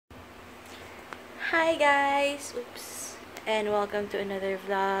Hi guys! Oops! And welcome to another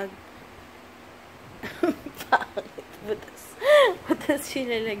vlog. Bakit? Butas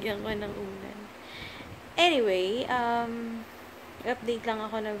sinalagyan ko ng ulan. Anyway, update lang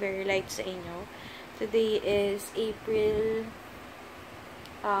ako ng very light sa inyo. Today is April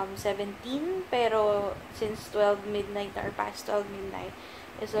 17, pero since 12 midnight or past 12 midnight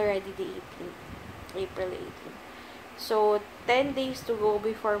is already the 18th. April 18. So, 10 days to go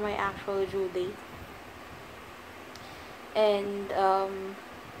before my actual due date. And,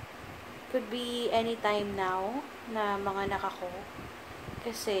 could be anytime now na mga anak ako.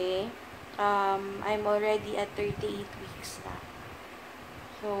 Kasi, I'm already at 38 weeks na.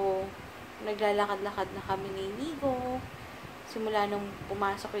 So, naglalakad-lakad na kami ni Inigo. Simula nung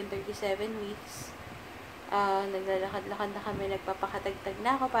pumasok yung 37 weeks. Naglalakad-lakad na kami, nagpapakatagtag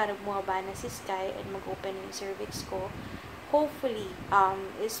na ako para bumaba na si Sky and mag-open yung cervix ko. Hopefully,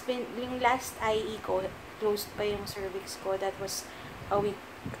 it's been, yung last IE ko, closed pa yung cervix ko. That was a week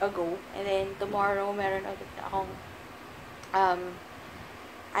ago. And then, tomorrow, meron ulit akong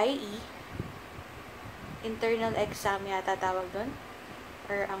IE. Internal exam yata tawag doon.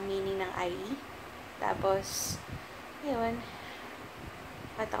 Or ang meaning ng IE. Tapos, yun.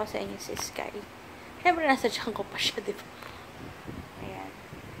 Pata ko sa inyo si Sky. Siyempre, nasa tiyan ko pa siya, di ba? Ayan.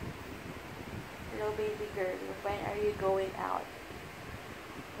 Hello, baby girl. When are you going out?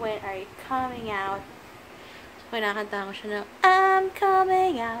 When are you coming out? So, kinakanta ko siya na, I'm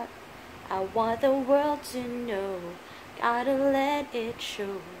coming out. I want the world to know. Gotta let it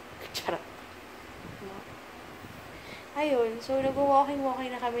show. Charot. Ayun. So, nag-walking-walking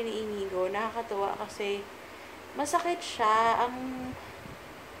na kami ni Inigo. Nakakatuwa kasi masakit siya. Ang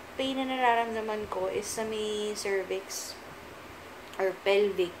pain na nararamdaman ko is sa may cervix or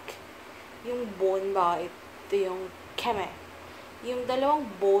pelvic. Yung bone ba, ito yung keme. Yung dalawang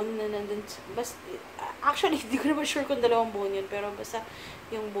bone na nandun, actually, hindi ko naman sure kung dalawang bone yun, pero basta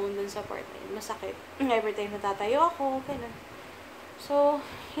yung bone dun sa part na yun, masakit. Every time natatayo ako, ganun. So,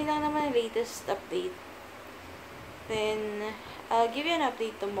 yun lang naman ang latest update. Then, I'll give you an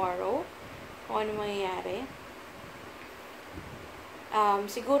update tomorrow kung ano mangyayari.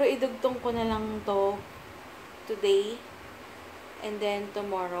 Siguro idugtong ko na lang to today and then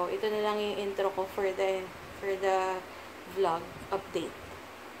tomorrow. Ito na lang yung intro ko for the vlog update.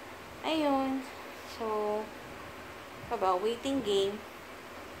 Ayun. So, waiting game.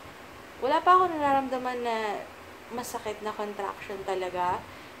 Wala pa ako nararamdaman na masakit na contraction talaga.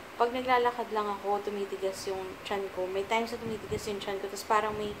 Pag naglalakad lang ako, tumitigas yung tiyan ko. May times na tumitigas yung tiyan ko, tapos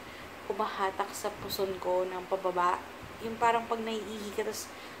parang may kumahatak sa puson ko ng pababa. Yung parang pag naiihi ka, tapos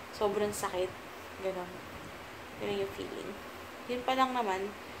sobrang sakit. Ganon. Ganon yung feeling. Yun pa lang naman.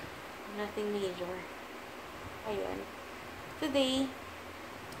 Nothing major. Ayun. Today,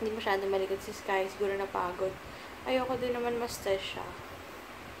 hindi masyado malikot si Sky. Siguro napagod. Ayoko din naman ma-stress siya.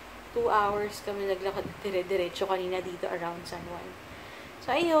 2 hours kami naglakad dire-diretso kanina dito around San Juan.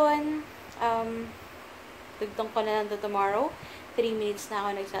 So, ayun. Tugtong ko na lang to tomorrow. 3 minutes na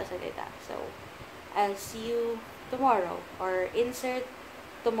ako nagsasalita. So, I'll see you tomorrow or insert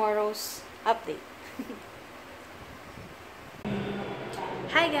tomorrow's update.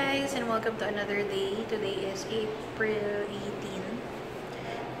 Hi guys and welcome to another day. Today is April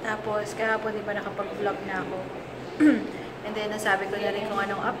 18. Tapos kahapon di ba nakapag-vlog na ako. And then nasabi ko na rin kung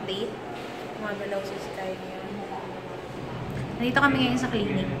anong update. Gumagalaw si Sky ngayon. Nandito kami ngayon sa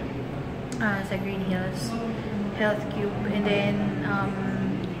clinic sa Green Hills Health Cube. And then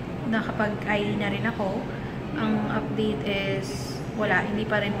nakapag-IE na rin ako. Ang update is wala, hindi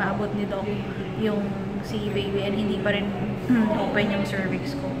pa rin maabot ni Doc yung si baby and hindi pa rin open yung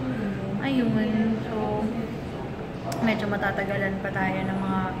cervix ko. Ayun. So, medyo matatagalan pa tayo ng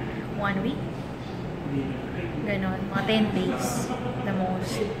mga 1 week. Ganon. Mga 10 days the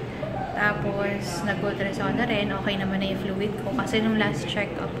most. Tapos, nag-ultrasound na rin. Okay naman na yung fluid ko. Kasi nung last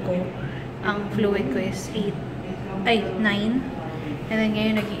check-up ko, ang fluid ko is 9. And then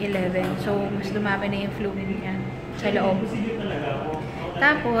ngayon naging 11. So, mas dumami na yung fluid niya sa loob.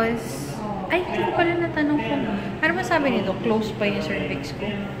 Tapos, hindi ko pala natanong kung, ano ba sabi nito? Close pa yung cervix ko.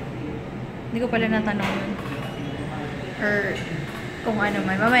 Hindi ko pala natanong yun. Or, kung ano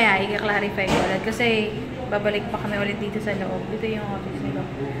man. Mamaya, i-clarify ko ulit. Kasi, babalik pa kami ulit dito sa loob. Dito yung office nito.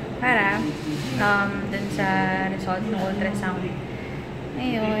 Para, dun sa result ng ultrasound.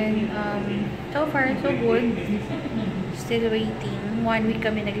 Ayun. So far, so good. Still waiting. 1 week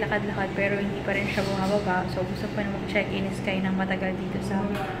kami naglakad-lakad pero hindi pa rin siya bumababa. So, gusto pa na mag-check-in is Sky ng matagal dito sa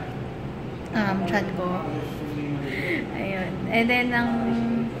chat ko. Ayun. And then,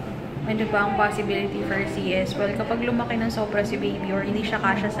 ano ba ang possibility for CS? Well, kapag lumaki ng sobra si baby or hindi siya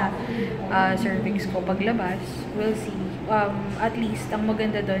kasya sa cervix ko paglabas, we'll see. At least, ang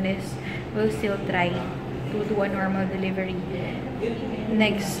maganda doon is we'll still try to do a normal delivery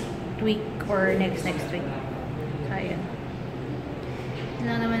next week or next week. So, ayun. Yun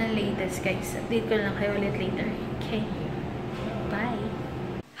lang naman ang latest, guys. Update ko lang kayo ulit later. Okay. Bye!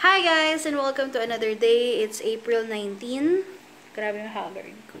 Hi, guys! And welcome to another day. It's April 19. Grabe yung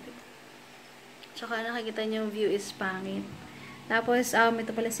haggard ko. Tsaka nakikita niyo yung view is pangit. Tapos,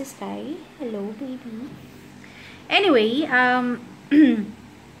 ito pala si Sky. Hello, baby. Anyway,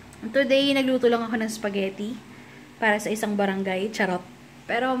 today, nagluto lang ako ng spaghetti para sa isang barangay. Charot.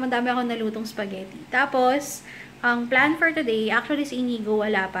 Pero, madami ako nalutong spaghetti. Tapos, ang plan for today, actually si Inigo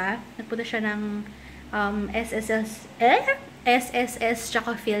wala pa. Nagpunta siya ng SSS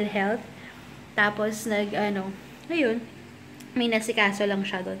tsaka PhilHealth. Tapos, ayun, may nasikaso lang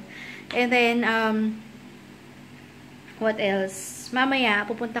siya doon. And then, what else? Mamaya,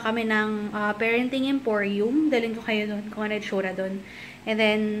 pupunta kami ng Parenting Emporium. Dalhin ko kayo doon, kung ano yung tsura doon. And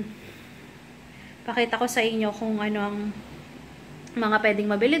then, pakita ko sa inyo kung ano ang mga pwedeng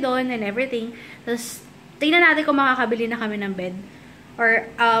mabili doon and everything. Tapos, tingnan natin kung makakabili na kami ng bed.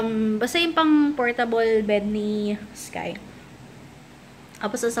 Or, basta yung pang portable bed ni Sky.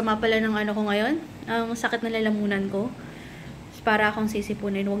 Tapos, sasama pala ng ano ko ngayon. Ang sakit na lalamunan ko. Para akong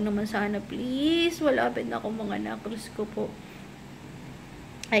sisipunin. Huwag naman sana, please. Walapit na akong mga knuckles ko po.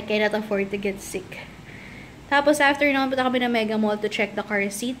 I cannot afford to get sick. Tapos, after naman, punta kami ng Mega Mall to check the car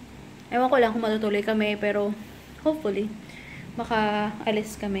seat. Ewan ko lang kung matutuloy kami, pero hopefully,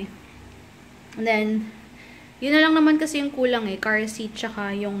 makaalis kami. And then, yun na lang naman kasi yung kulang car seat,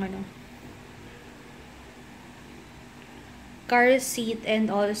 tsaka yung car seat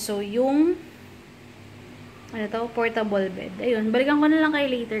and also yung portable bed. Ayun, balikan ko na lang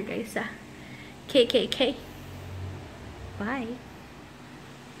kayo later, guys, KKK. Bye!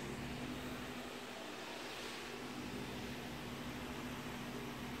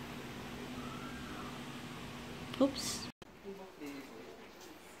 Oops.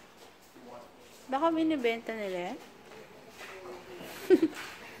 Baka binibenta nila yan?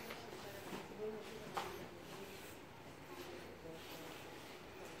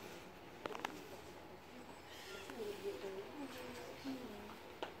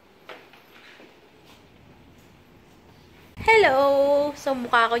 Hello! So,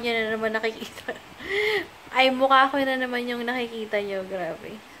 mukha ko nyo na naman nakikita. Ay, mukha ko na naman yung nakikita nyo.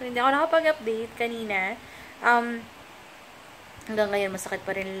 Grabe. So, hindi ako nakapag-update kanina. Hanggang ngayon, masakit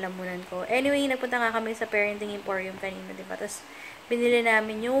pa rin ang lamunan ko. Anyway, nagpunta nga kami sa Parenting Emporium kanina, diba? Tapos, binili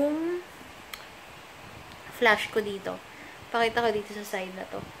namin yung flash ko dito. Pakita ko dito sa side na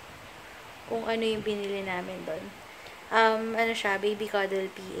to. Kung ano yung binili namin doon. Ano siya? Baby Cuddle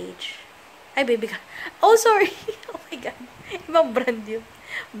PH. Ay, Baby Cuddle. Oh, sorry! Oh my God. Ibang brand yun.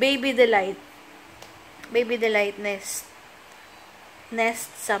 Baby Delight. Baby Delight Nest.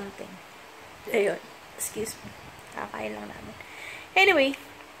 Nest something. Ayun. Excuse me. Kakain lang namin. Anyway,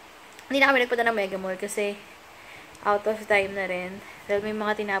 hindi na kami nagpunta ng Mega Mall kasi out of time na rin. Dahil may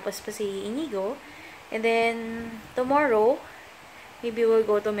mga tinapos pa si Inigo. And then, tomorrow, maybe we'll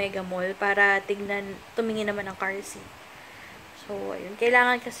go to Mega Mall para tumingin naman ng car seat. So, ayun.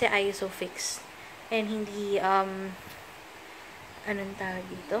 Kailangan kasi ISOFIX. And hindi, anong tawag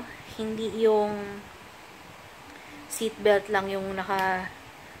dito? Hindi yung seatbelt lang yung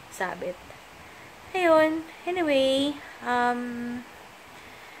nakasabit. Ayun. Anyway,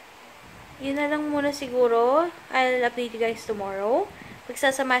 yun na lang muna siguro. I'll update you guys tomorrow.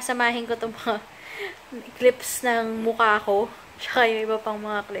 Pagsasama-samahin ko itong mga clips ng mukha ko. Tsaka yung iba pang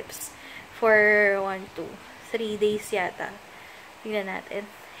mga clips. For 1, 2, 3 days yata. Tingnan natin.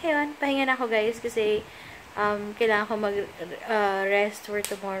 Ayun, pahinga na ako guys kasi kailangan ko mag-rest for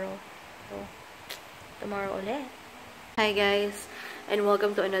tomorrow. So, tomorrow ulit. Hi guys, and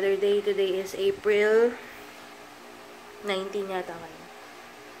welcome to another day. Today is April 19 yata ngayon.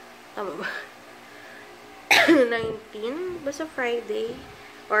 Tama ba? 19? Basta Friday.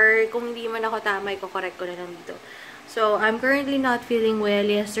 Or kung hindi man ako tama, i-correct ko na lang dito. So, I'm currently not feeling well.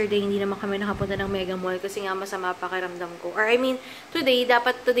 Yesterday, hindi naman kami nakapunta ng Mega Mall kasi nga masama pakiramdam ko. Or I mean, today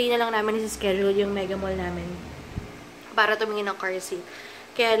na lang namin isi-schedule yung Mega Mall namin para tumingin ng car seat.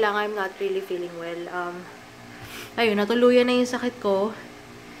 Kaya lang, I'm not really feeling well. Ayun, natuluyan na yung sakit ko.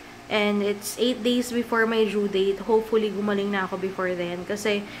 And it's 8 days before my due date. Hopefully, gumaling na ako before then.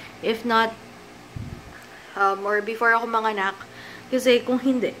 Kasi, if not, or before ako manganak, kasi kung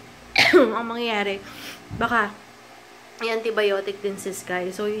hindi, ang mangyayari, baka, i-antibiotic din si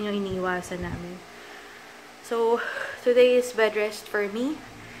Sky. So, yun yung iniiwasan namin. So, today is bed rest for me.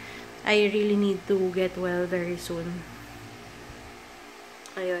 I really need to get well very soon.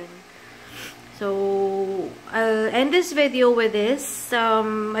 Ayun. So, I'll end this video with this.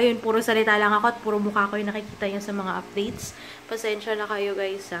 Ayun, puro salita lang ako at puro mukha ko yung nakikita nyo sa mga updates. Pasensya na kayo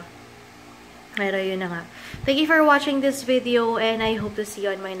guys, ha. Pero yun na nga. Thank you for watching this video and I hope to see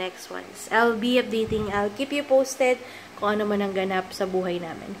you on my next ones. I'll be updating. I'll keep you posted kung ano man ang ganap sa buhay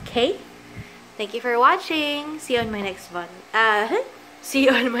namin. Okay? Thank you for watching. See you on my next one. See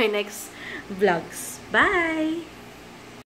you on my next vlogs. Bye!